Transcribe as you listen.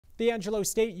The Angelo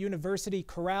State University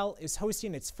Chorale is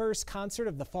hosting its first concert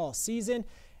of the fall season,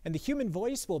 and the human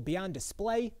voice will be on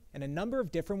display in a number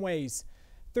of different ways.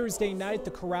 Thursday night,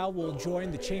 the chorale will join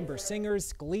the chamber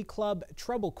singers, glee club,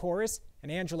 treble chorus,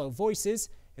 and Angelo voices,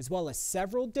 as well as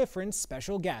several different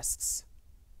special guests.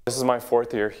 This is my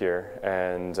fourth year here,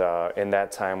 and in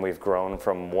that time we've grown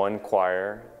from one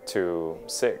choir to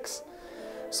 6.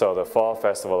 So the Fall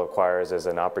Festival of Choirs is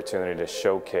an opportunity to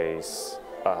showcase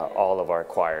all of our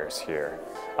choirs here.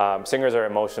 Singers are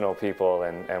emotional people,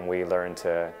 and we learn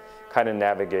to kind of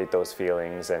navigate those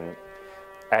feelings and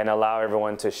allow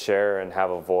everyone to share and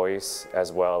have a voice,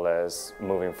 as well as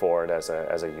moving forward as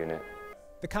a unit.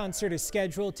 The concert is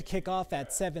scheduled to kick off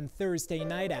at 7 Thursday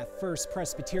night at First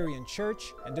Presbyterian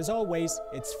Church, and as always,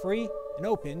 it's free and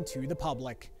open to the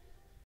public.